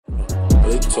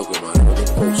talking about it. What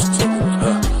the post talking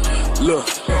about? Look.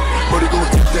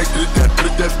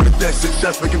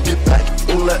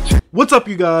 What's up,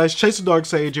 you guys? Chase the Dark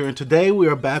Sage here, and today we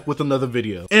are back with another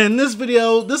video. And in this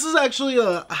video, this is actually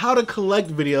a how to collect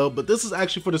video, but this is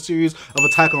actually for the series of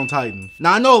Attack on Titan.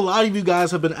 Now, I know a lot of you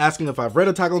guys have been asking if I've read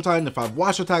Attack on Titan, if I've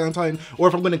watched Attack on Titan, or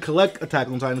if I'm going to collect Attack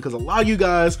on Titan, because a lot of you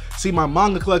guys see my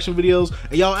manga collection videos,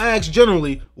 and y'all ask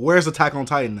generally, where's Attack on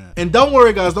Titan at? And don't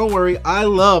worry, guys, don't worry. I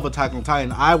love Attack on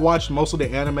Titan. I watched most of the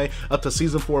anime up to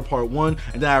season 4, part 1,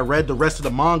 and then I read the rest of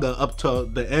the manga up to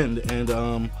the end.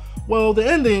 And well, the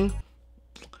ending,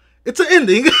 it's an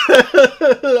ending.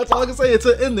 That's all I can say. It's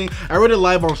an ending. I read it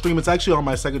live on stream. It's actually on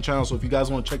my second channel, so if you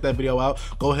guys want to check that video out,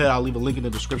 go ahead. I'll leave a link in the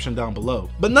description down below.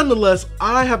 But nonetheless,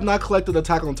 I have not collected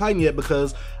Attack on Titan yet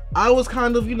because I was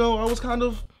kind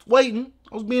of, waiting.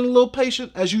 I was being a little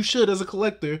patient, as you should as a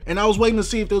collector, and I was waiting to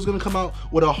see if they was going to come out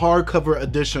with a hardcover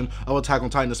edition of Attack on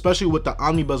Titan, especially with the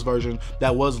omnibus version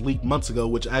that was leaked months ago,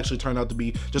 which actually turned out to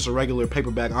be just a regular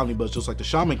paperback omnibus, just like the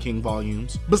Shaman King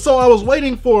volumes. But so I was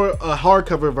waiting for a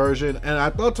hardcover version, and I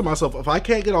thought to myself, if I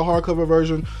can't get a hardcover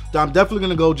version, then I'm definitely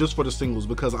going to go just for the singles,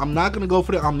 because I'm not going to go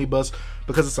for the omnibus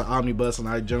because it's an omnibus, and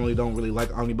I generally don't really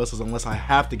like omnibuses unless I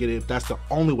have to get it, if that's the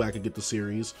only way I could get the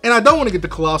series. And I don't want to get the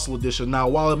Colossal Edition. Now,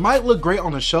 while it might look great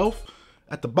on the shelf,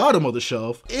 at the bottom of the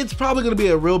shelf, it's probably going to be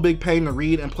a real big pain to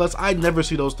read, and plus I never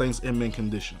see those things in mint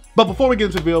condition. But before we get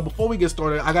into the video, before we get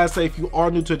started, I gotta say, if you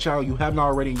are new to the channel, you have not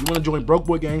already, and you want to join Broke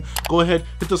Boy Gang, go ahead,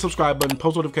 hit the subscribe button,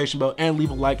 post notification bell, and leave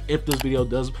a like if this video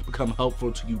does become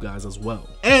helpful to you guys as well.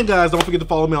 And guys, don't forget to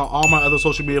follow me on all my other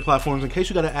social media platforms in case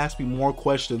you gotta ask me more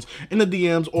questions in the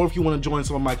DMs, or if you want to join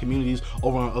some of my communities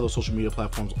over on other social media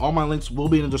platforms. All my links will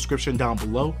be in the description down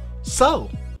below. So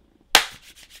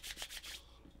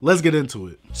let's get into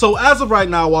it. So as of right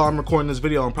now, while I'm recording this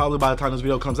video, and probably by the time this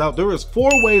video comes out, there is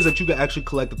 4 ways that you can actually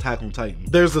collect Attack on Titan.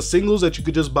 There's the singles that you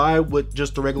could just buy with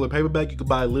just the regular paperback. You could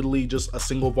buy literally just a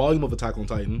single volume of Attack on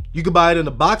Titan. You could buy it in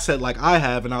a box set like I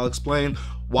have, and I'll explain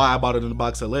why I bought it in the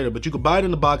box set later, but you could buy it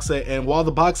in the box set, and while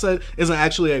the box set isn't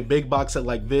actually a big box set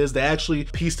like Viz, they actually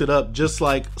pieced it up just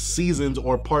like seasons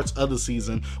or parts of the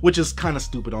season, which is kind of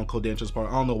stupid on Kodansha's part.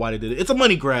 I don't know why they did it. It's a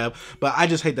money grab, but I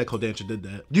just hate that Kodansha did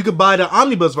that. You could buy the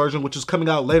omnibus version, which is coming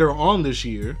out later on this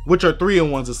year, which are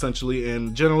 3-in-1s essentially,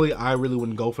 and generally I really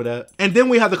wouldn't go for that. And then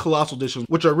we have the Colossal Editions,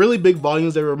 which are really big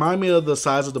volumes. They remind me of the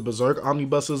size of the Berserk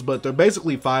omnibuses, but they're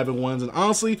basically 5-in-1s, and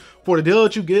honestly, for the deal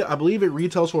that you get, I believe it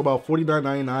retails for about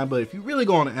 $49.99, but if you really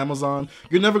go on Amazon,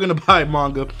 you're never gonna buy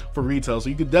manga for retail, so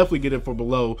you could definitely get it for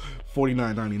below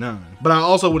 $49.99. But I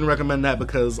also wouldn't recommend that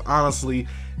because honestly,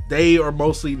 they are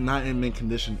mostly not in mint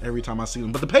condition every time I see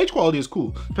them. But the page quality is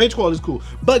cool. The page quality is cool.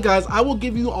 But guys, I will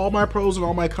give you all my pros and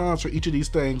all my cons for each of these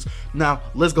things. Now,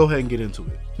 let's go ahead and get into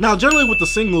it. Now, generally with the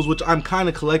singles, which I'm kind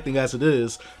of collecting as it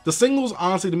is, the singles,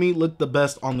 honestly, to me, look the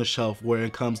best on the shelf where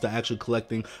it comes to actually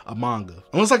collecting a manga.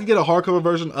 Unless I can get a hardcover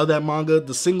version of that manga,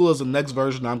 the single is the next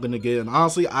version I'm going to get. And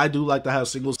honestly, I do like to have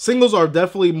singles. Singles are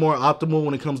definitely more optimal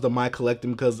when it comes to my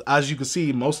collecting because, as you can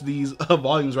see, most of these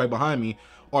volumes right behind me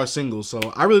are singles, so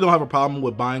I really don't have a problem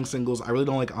with buying singles. I really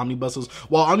don't like omnibuses.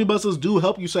 While omnibuses do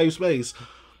help you save space,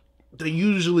 they're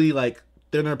usually like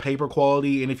thinner paper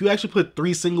quality, and if you actually put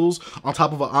 3 singles on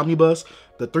top of an omnibus,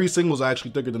 the 3 singles are actually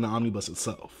thicker than the omnibus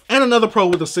itself. And another pro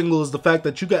with the single is the fact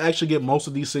that you can actually get most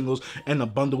of these singles in a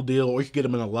bundle deal, or you could get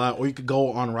them in a lot, or you could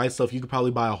go on Right Stuff. You could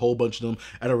probably buy a whole bunch of them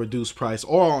at a reduced price,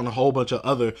 or on a whole bunch of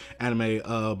other anime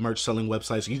merch selling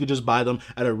websites. You could just buy them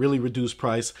at a really reduced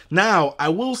price. Now, I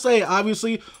will say,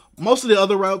 obviously, most of the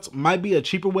other routes might be a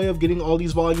cheaper way of getting all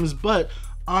these volumes, but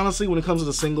honestly, when it comes to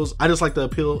the singles, I just like the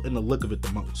appeal and the look of it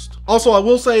the most. Also, I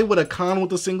will say with a con with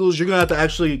the singles, you're gonna have to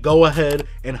actually go ahead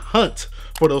and hunt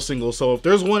for those singles. So if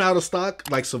there's one out of stock,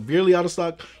 like severely out of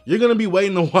stock, you're gonna be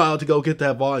waiting a while to go get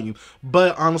that volume.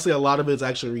 But honestly, a lot of it's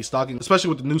actually restocking, especially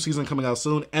with the new season coming out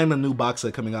soon and the new box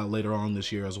set coming out later on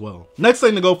this year as well. Next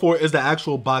thing to go for is the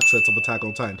actual box sets of Attack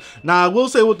on Titan. Now, I will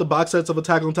say with the box sets of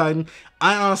Attack on Titan,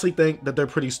 I honestly think that they're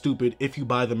pretty stupid if you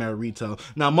buy them at retail.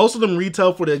 Now, most of them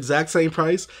retail for the exact same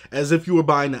price as if you were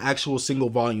buying the actual single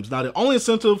volumes. Now, the only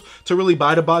incentive to really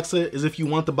buy the box set is if you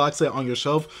want the box set on your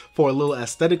shelf for a little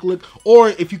aesthetic look, or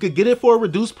if you could get it for a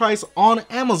reduced price on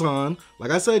Amazon.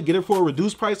 Like I said, get it for a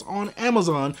reduced price on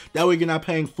Amazon. That way you're not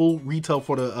paying full retail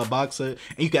for the box set,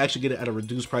 and you can actually get it at a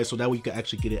reduced price, so that way you can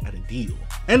actually get it at a deal.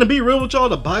 And to be real with y'all,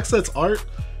 the box set's art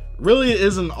really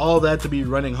isn't all that to be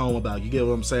running home about. You get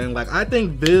what I'm saying? Like, I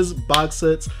think Viz box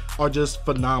sets are just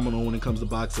phenomenal when it comes to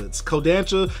box sets.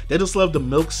 Kodansha, they just love the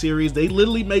Milk series. They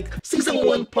literally make season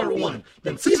 1 part 1,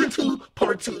 then season 2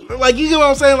 part 2. Like, you get what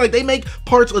I'm saying? Like, they make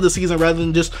parts of the season rather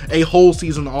than just a whole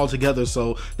season altogether.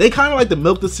 So they kind of like to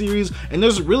milk the series, and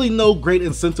there's really no great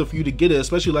incentive for you to get it,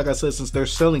 especially like I said, since they're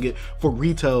selling it for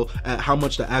retail at how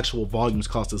much the actual volumes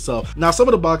cost itself. Now, some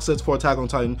of the box sets for Attack on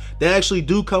Titan, they actually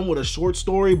do come with a short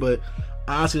story, but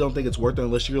I honestly don't think it's worth it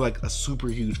unless you're like a super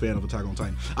huge fan of Attack on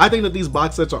Titan. I think that these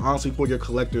box sets are honestly for your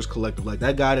collector's collector, like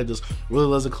that guy that just really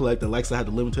loves to collect, that likes to have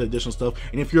the limited edition stuff,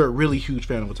 and if you're a really huge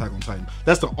fan of Attack on Titan.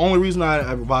 That's the only reason I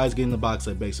advise getting the box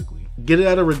set, basically. Get it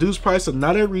at a reduced price and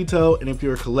not at retail, and if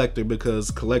you're a collector,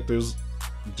 because collectors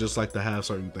just like to have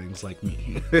certain things like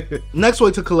me. Next way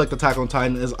to collect Attack on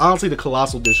Titan is honestly the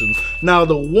Colossal Editions. Now,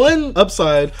 the one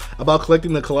upside about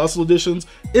collecting the Colossal Editions,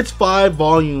 it's 5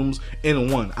 volumes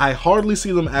in one. I hardly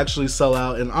see them actually sell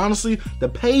out, and honestly, the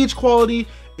page quality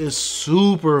is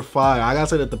super fire. I gotta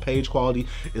say that the page quality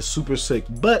is super sick,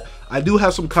 but I do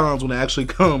have some cons when it actually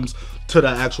comes to the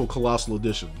actual Colossal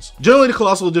Editions. Generally, the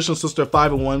Colossal Editions, since they're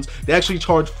 5-in-1s, they actually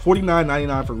charge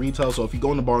 $49.99 for retail, so if you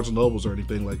go into Barnes & Nobles or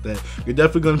anything like that, you're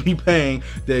definitely going to be paying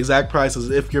the exact prices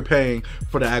if you're paying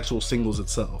for the actual singles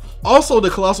itself. Also, the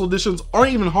Colossal Editions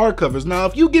aren't even hardcovers. Now,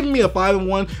 if you give me a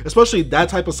 5-in-1, especially that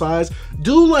type of size,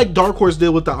 do like Dark Horse did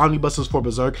with the omnibuses for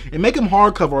Berserk, and make them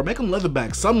hardcover or make them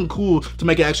leatherback, something cool to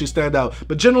make it actually stand out.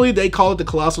 But generally, they call it the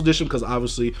Colossal Edition because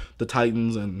obviously the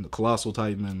Titans and the Colossal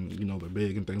Titan, and you know, they're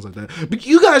big and things like that. But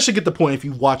you guys should get the point if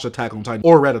you've watched Attack on Titan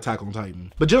or read Attack on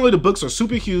Titan. But generally, the books are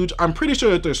super huge. I'm pretty sure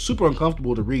that they're super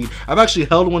uncomfortable to read. I've actually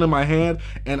held one in my hand,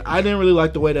 and I didn't really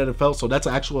like the way that it felt, so that's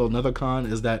actually another con,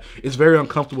 is that it's very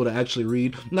uncomfortable to actually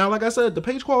read. Now, like I said, the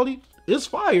page quality is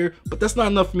fire, but that's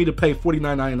not enough for me to pay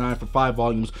 $49.99 for 5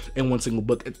 volumes in one single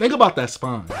book. And think about that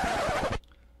spine.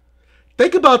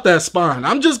 Think about that spine.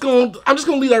 I'm just gonna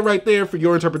leave that right there for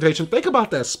your interpretation. Think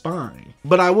about that spine.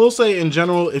 But I will say, in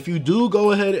general, if you do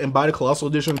go ahead and buy the Colossal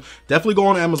Edition, definitely go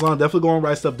on Amazon, definitely go on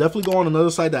Right Stuff, definitely go on another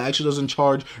site that actually doesn't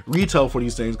charge retail for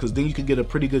these things, because then you could get a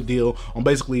pretty good deal on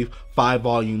basically 5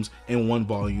 volumes in one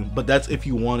volume. But that's if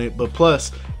you want it. But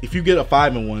plus, if you get a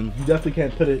 5-in-1, you definitely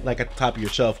can't put it like at the top of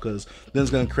your shelf, because then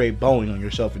it's gonna create bowing on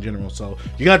your shelf in general. So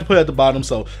you have to put it at the bottom.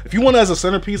 So if you want it as a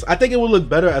centerpiece, I think it would look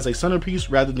better as a centerpiece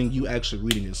rather than you actually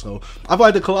reading it. So I feel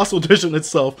like the Colossal Edition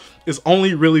itself is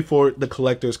only really for the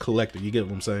collector's collector. You get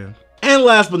what I'm saying? And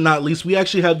last but not least, we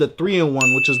actually have the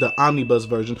 3-in-1, which is the omnibus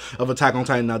version of Attack on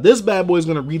Titan. Now, this bad boy is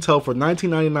going to retail for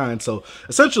 $19.99. So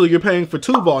essentially, you're paying for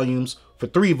 2 volumes for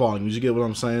 3 volumes. You get what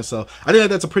I'm saying? So I think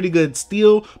that's a pretty good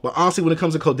steal. But honestly, when it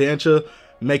comes to Kodansha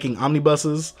making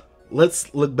omnibuses,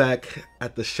 let's look back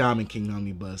at the Shaman King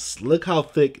omnibus. Look how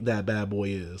thick that bad boy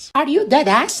is. Are you dead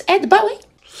ass, Ed Bowie?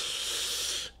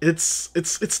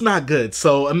 It's not good.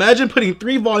 So imagine putting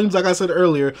 3 volumes, like I said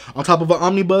earlier, on top of an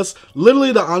omnibus.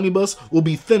 Literally, the omnibus will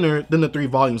be thinner than the 3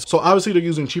 volumes. So obviously they're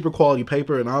using cheaper quality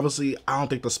paper, and obviously I don't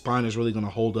think the spine is really going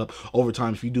to hold up over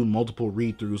time if you do multiple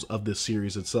read-throughs of this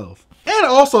series itself. And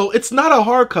also, it's not a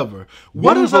hardcover.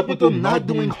 What is up with them not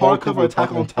doing hardcover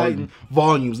Attack on Titan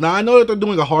volumes? Now, I know that they're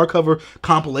doing a hardcover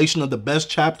compilation of the best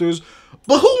chapters,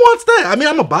 but who wants that? I mean,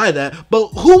 I'm gonna buy that, but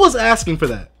who was asking for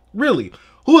that? Really?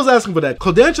 Who was asking for that?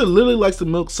 Kodansha literally likes to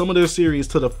milk some of their series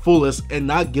to the fullest and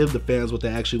not give the fans what they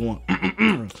actually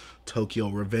want. Tokyo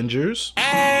Revengers.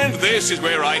 And this is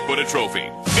where I'd put a trophy.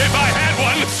 If I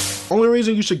had one! Only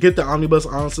reason you should get the omnibus,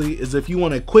 honestly, is if you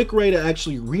want a quick way to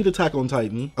actually read Attack on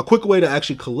Titan, a quick way to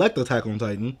actually collect Attack on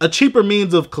Titan, a cheaper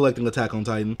means of collecting Attack on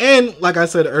Titan, and like I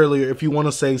said earlier, if you want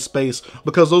to save space,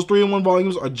 because those 3-in-1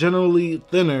 volumes are generally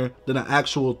thinner than the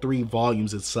actual 3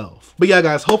 volumes itself. But yeah,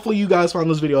 guys, hopefully you guys found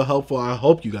this video helpful. I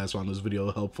hope you guys found this video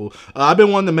helpful. I've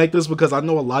been wanting to make this because I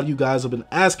know a lot of you guys have been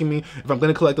asking me if I'm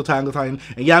going to collect Attack on Titan,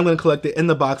 and yeah, I'm going to collect it in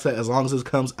the box set as long as it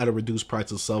comes at a reduced price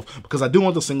itself, because I do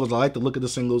want the singles. I like to look at the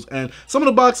singles, and some of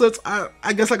the box sets,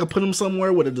 I guess I could put them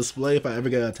somewhere with a display if I ever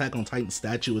get an Attack on Titan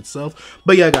statue itself.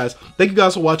 But yeah, guys, thank you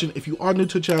guys for watching. If you are new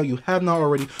to the channel, you have not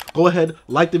already, go ahead,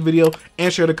 like the video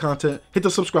and share the content, hit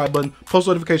the subscribe button, post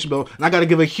notification bell, and I gotta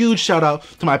give a huge shout out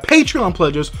to my Patreon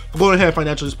pledgers for going ahead and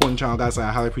financially supporting the channel. Guys,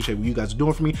 I highly appreciate what you guys are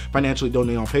doing for me, financially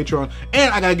donating on Patreon.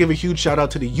 And I gotta give a huge shout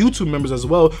out to the YouTube members as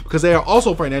well, because they are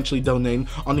also financially donating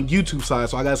on the YouTube side.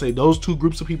 So I gotta say, those 2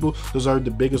 groups of people deserve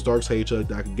the biggest dark sage hug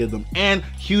that I can give them. And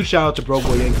huge shout out to Bro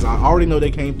Boy, because I already know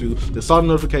they came through, they saw the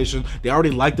notification, they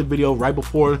already liked the video right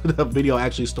before the video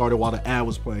actually started while the ad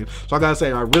was playing. So I gotta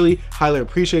say, I really highly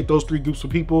appreciate those 3 groups of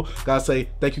people. Gotta say,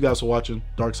 thank you guys for watching.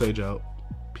 Dark Sage out.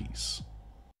 Peace.